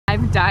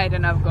I've died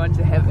and I've gone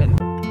to heaven.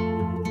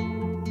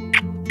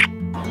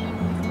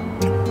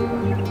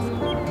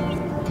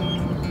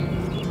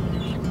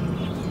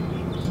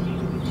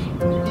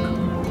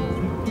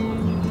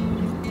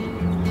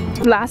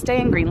 Last day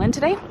in Greenland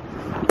today.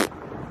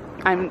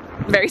 I'm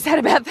very sad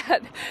about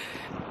that.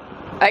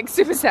 Like,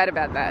 super sad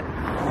about that.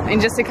 In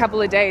just a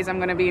couple of days I'm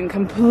gonna be in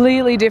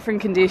completely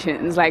different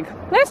conditions. Like,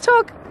 let's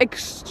talk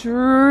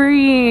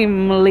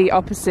extremely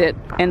opposite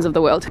ends of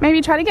the world. Maybe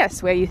try to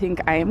guess where you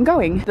think I am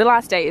going. The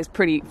last day is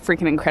pretty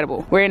freaking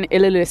incredible. We're in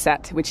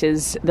Ilulissat, which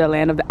is the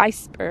land of the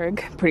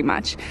iceberg, pretty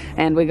much.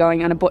 And we're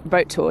going on a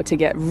boat tour to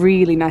get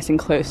really nice and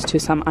close to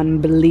some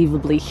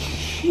unbelievably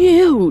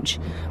huge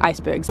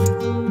icebergs. We're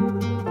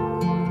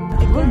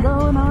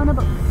going on a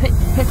boat.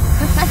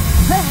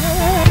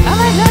 Oh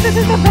my god, this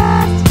is the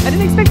best! I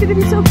didn't expect it to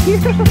be so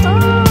cute.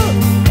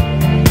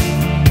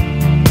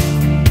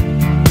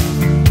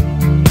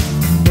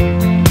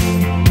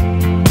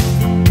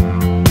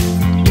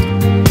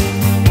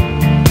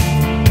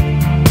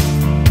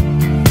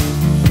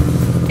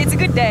 It's a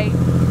good day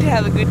to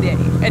have a good day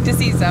and to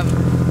see some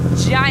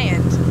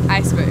giant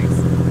icebergs.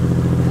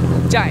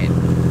 Giant.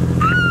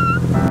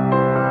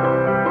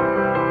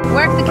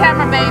 Work the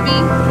camera, baby.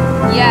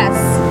 Yes.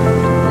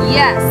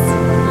 Yes.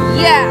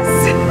 Yes.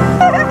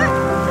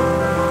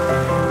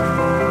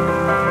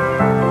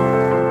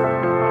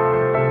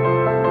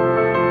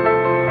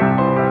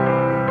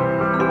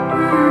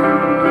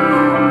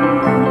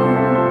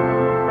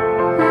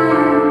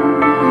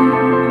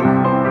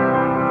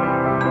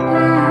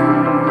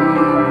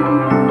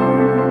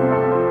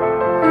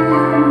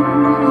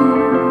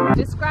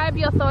 Describe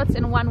your thoughts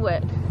in one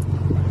word.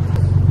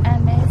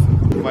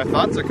 Amazing. My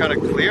thoughts are kind of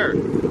clear,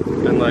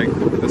 and like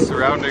the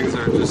surroundings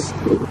are just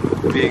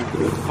being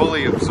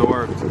fully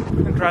absorbed.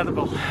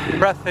 Incredible.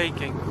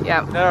 Breathtaking.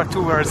 Yeah. There are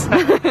two words.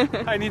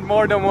 I need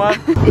more than one.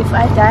 If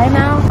I die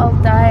now, I'll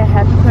die a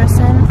happy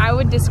person. I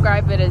would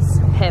describe it as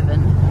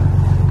heaven.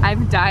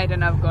 I've died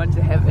and I've gone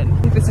to heaven.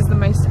 This is the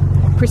most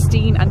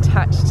pristine,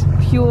 untouched,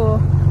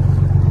 pure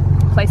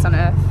place on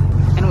earth,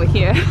 and we're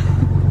here.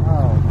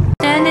 Oh.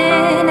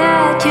 Standing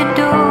at your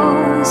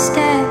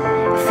doorstep,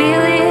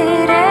 feel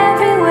it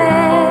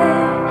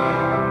everywhere,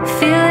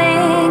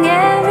 feeling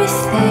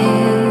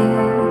everything.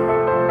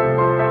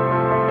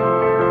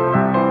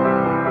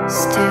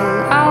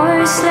 Still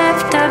hours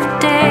left of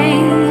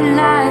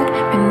daylight,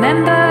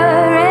 remember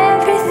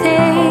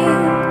everything.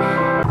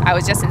 I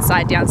was just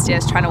inside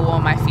downstairs trying to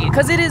warm my feet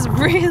because it is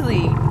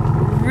really,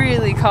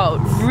 really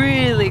cold,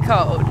 really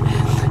cold.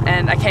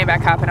 And I came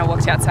back up and I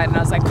walked outside and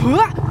I was like,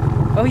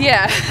 oh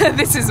yeah,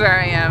 this is where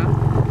I am.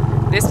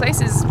 This place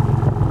is,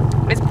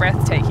 it's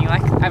breathtaking.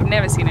 Like, I've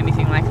never seen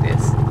anything like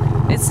this.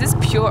 It's just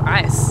pure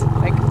ice,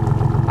 like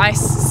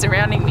ice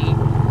surrounding me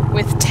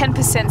with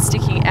 10%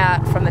 sticking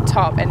out from the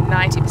top and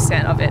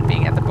 90% of it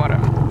being at the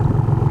bottom.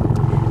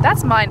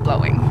 That's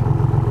mind-blowing.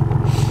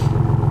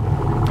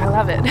 I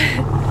love it.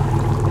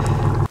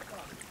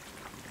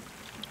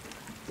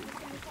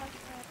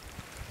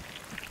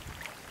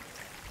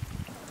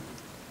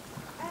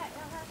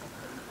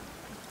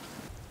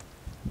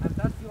 And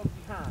that field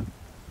we have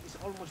is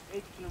almost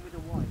 8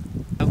 kilometers wide.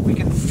 We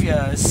can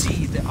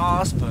see the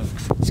iceberg.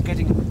 It's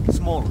getting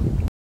smaller.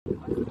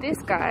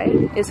 This guy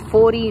is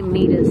 40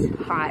 meters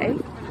high,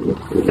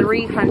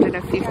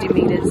 350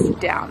 meters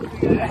down.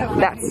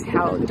 That's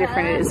how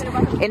different it is.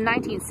 In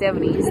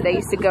 1970s, they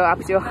used to go up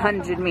to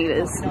 100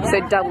 meters, so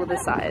double the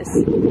size.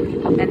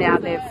 And now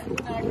they've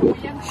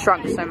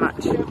shrunk so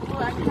much.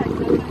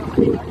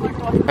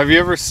 Have you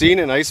ever seen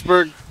an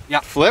iceberg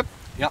flip?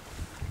 Yep.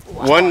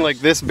 One like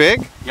this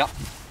big? Yep.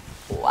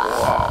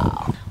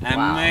 Wow.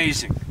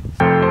 Amazing.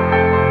 You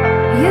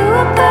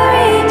are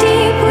buried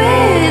deep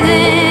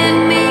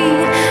within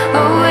me,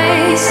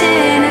 always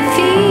in a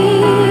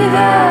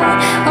fever,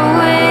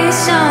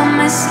 always on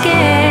my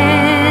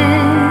skin.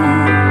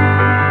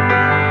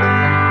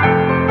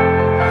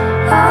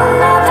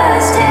 All of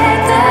us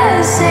take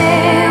the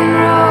same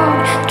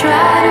road,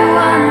 try to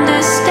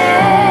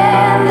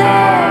understand.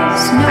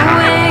 There's no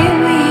way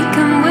we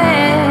can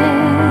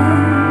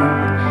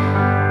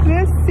win.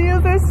 These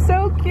seals are so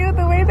cute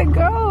the way they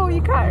go.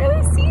 You can't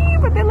really see,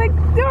 but they're like,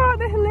 oh,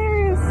 they're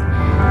hilarious.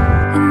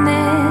 In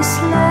this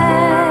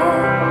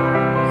land,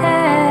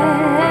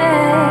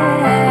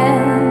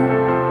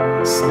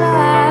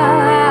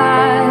 slide,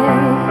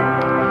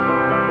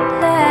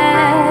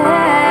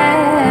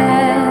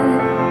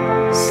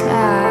 land,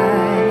 slide.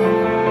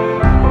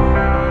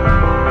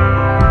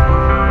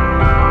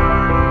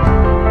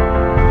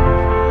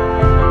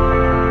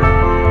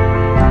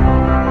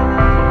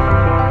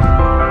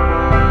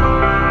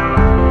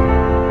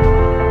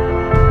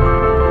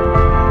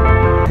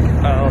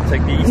 I'll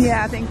take these.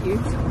 Yeah, thank you.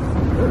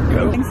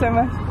 Go. Thanks so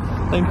much.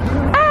 Thank you.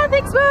 Ah,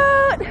 thanks,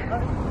 boat!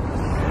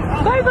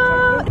 Bye,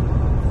 boat!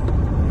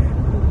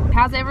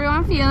 How's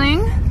everyone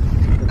feeling?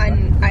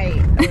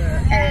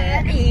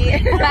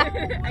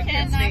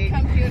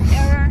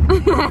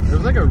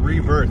 There's like a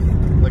rebirth.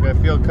 Like I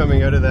feel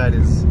coming out of that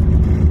is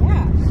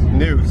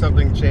knew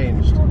something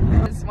changed.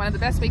 It's one of the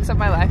best weeks of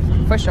my life,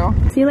 for sure.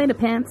 See you later,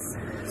 pants.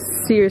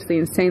 Seriously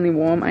insanely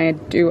warm. I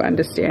do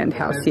understand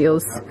how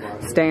seals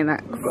stay in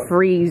that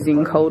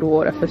freezing cold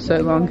water for so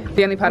long.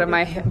 The only part of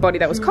my body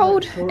that was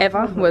cold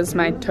ever was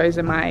my toes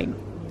and my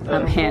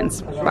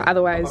hands, but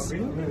otherwise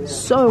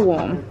so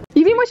warm.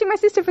 You've been watching my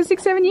sister for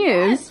 6-7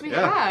 years? Yes, we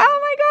have. Oh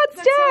my god,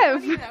 That's so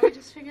Steph! funny that we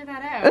just figured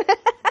that out.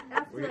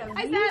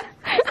 Hi, Steph.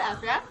 Hi,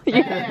 Steph.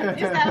 Yeah.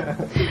 Hey,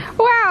 Steph.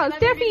 Wow,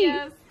 Love your Steffi!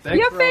 videos. Thanks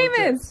You're for all the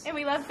famous! tips. And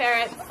we love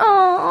ferrets.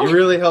 Oh. You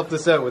really helped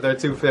us out with our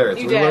 2 ferrets.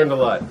 You We did. learned a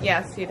lot.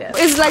 Yes, you did.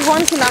 It's like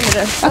 1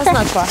 kilometer. That's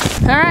not far.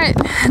 Alright,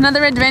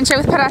 another adventure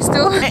with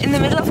Parasto. In the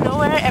middle of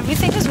nowhere,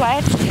 everything is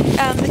white.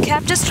 The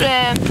cab just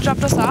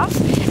dropped us off,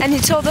 and he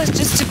told us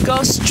just to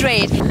go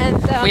straight.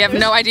 And We have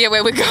no idea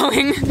where we're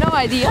going. no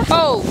idea.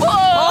 Oh! Whoa!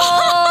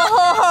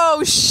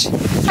 Oh, shh!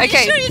 Are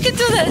Okay. you sure you can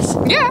do this?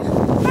 Yeah.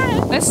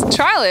 Let's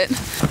trial it.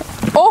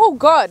 Oh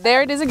god,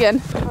 there it is again.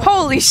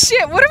 Holy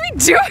shit, what are we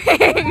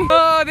doing?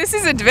 Oh, this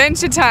is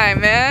adventure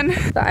time, man.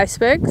 The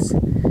icebergs,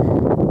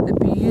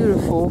 they're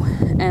beautiful,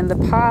 and the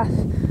path,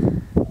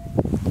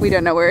 we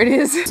don't know where it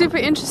is. Super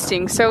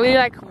interesting. So we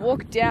like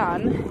walked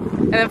down,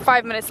 and then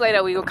 5 minutes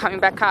later we were coming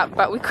back up,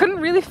 but we couldn't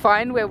really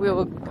find where we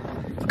were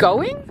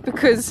going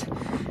because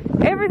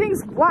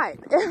everything's white,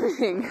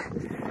 everything.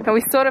 And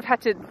we sort of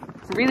had to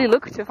really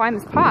look to find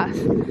this path.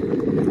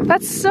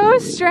 That's so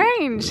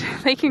strange.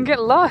 They can get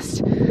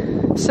lost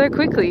so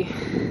quickly.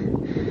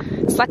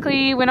 It's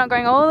luckily we're not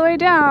going all the way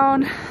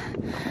down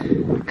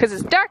because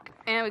it's dark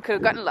and we could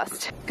have gotten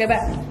lost. Go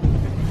back.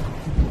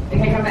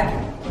 Okay, come back.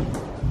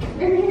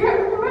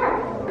 Come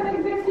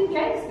back. Let's be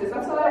gangsters.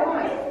 That's all I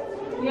want.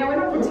 Yeah, we're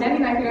not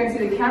pretending like we don't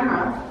see the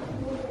camera.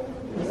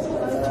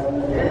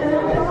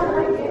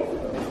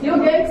 You're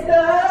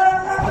gangster.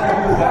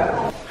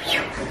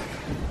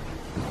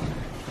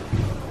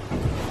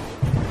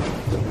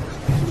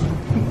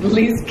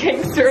 Least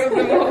gangster of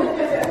them all.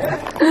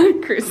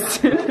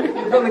 Kristen.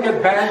 You're gonna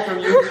get banned from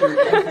YouTube.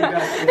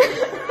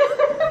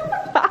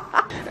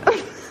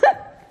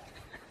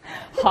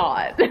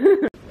 Hot.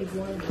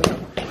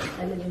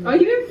 Oh,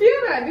 you didn't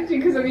feel that, did you?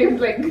 Because of your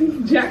like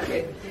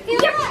jacket.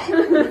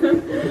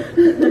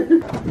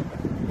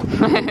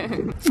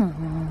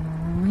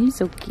 Oh, he's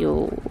so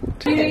cute.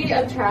 Beauty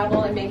of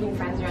travel and making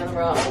friends around the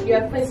world. You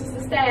have places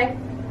to stay.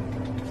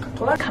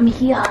 Come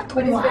here.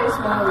 But it's very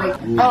small. Like,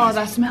 Oh,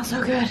 that smells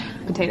so good.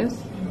 Potatoes?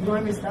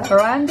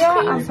 Randa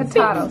and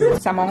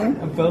potatoes. Salmon.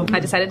 I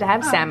decided to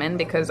have salmon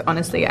because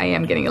honestly I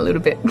am getting a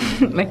little bit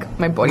like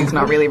my body's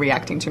not really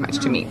reacting too much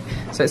to meat.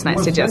 So it's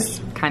nice to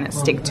just kind of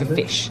stick to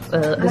fish.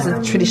 This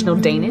is traditional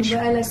Danish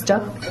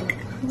stuff.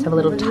 Let's have a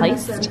little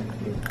taste.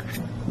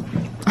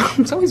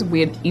 It's always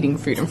weird eating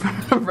food in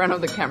front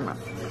of the camera.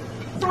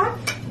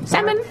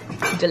 Salmon.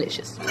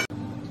 Delicious.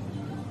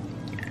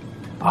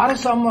 Are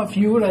some of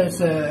you as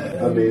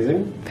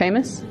Amazing.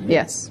 Famous?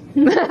 Yes.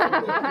 You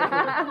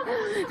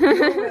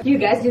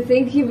guys, you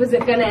think he was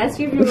gonna ask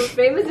you if you were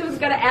famous? He was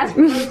gonna ask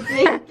you for a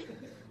thing.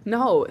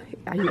 No,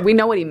 we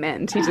know what he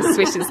meant. He just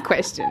switched his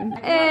question.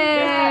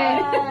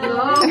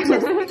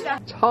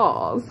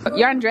 Charles.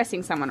 You're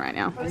undressing someone right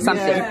now.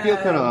 Something. Yeah, I feel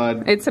kind of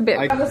odd. It's a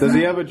bit. Does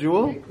he have a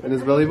jewel in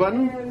his belly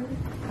button?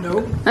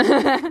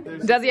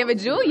 Does he have a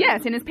jewel?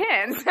 Yes, in his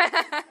pants.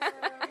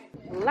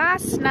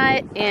 Last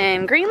night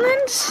in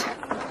Greenland.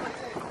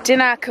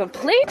 Dinner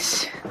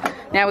complete.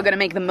 Now we're gonna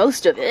make the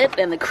most of it,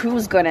 and the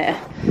crew's gonna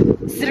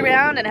sit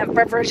around and have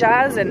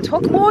beverages and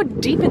talk more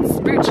deep and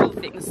spiritual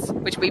things,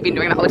 which we've been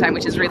doing the whole time,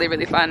 which is really,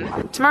 really fun.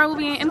 Tomorrow we'll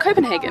be in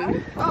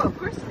Copenhagen. Oh, of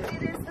course.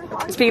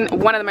 It's been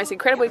one of the most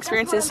incredible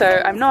experiences,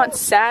 so I'm not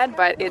sad,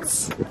 but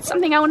it's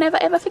something I will never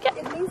ever forget.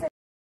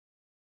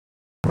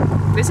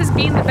 This has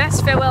been the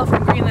best farewell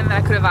from Greenland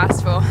that I could have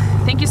asked for.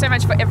 Thank you so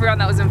much for everyone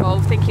that was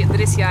involved. Thank you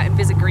Ilulissat and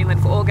Visit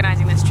Greenland for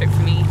organising this trip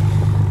for me.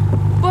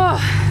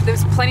 Oh,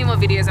 there's plenty more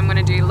videos I'm going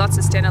to do, lots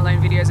of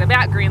standalone videos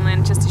about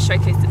Greenland just to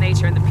showcase the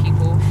nature and the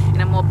people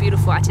in a more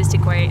beautiful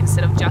artistic way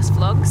instead of just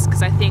vlogs,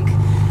 because I think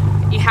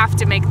you have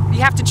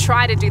to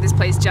try to do this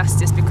place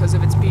justice because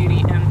of its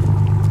beauty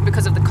and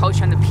because of the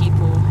culture and the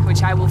people,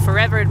 which I will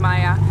forever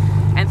admire.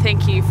 And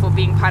thank you for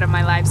being part of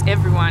my lives,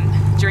 everyone,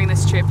 during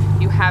this trip.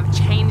 You have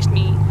changed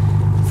me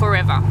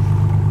forever.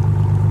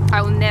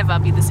 I will never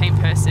be the same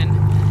person.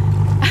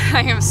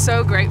 I am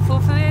so grateful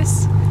for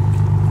this.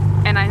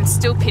 And I'm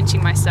still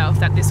pinching myself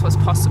that this was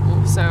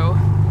possible, so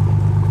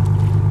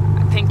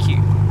thank you.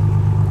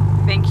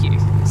 Thank you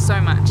so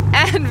much.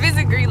 And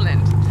visit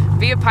Greenland,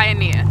 be a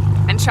pioneer,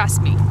 and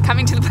trust me,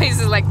 coming to the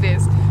places like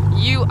this,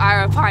 you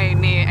are a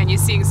pioneer and you're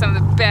seeing some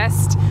of the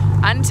best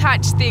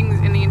untouched things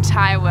in the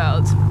entire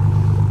world.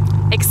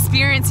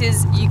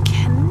 Experiences you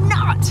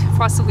cannot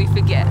possibly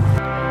forget.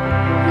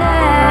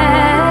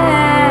 Let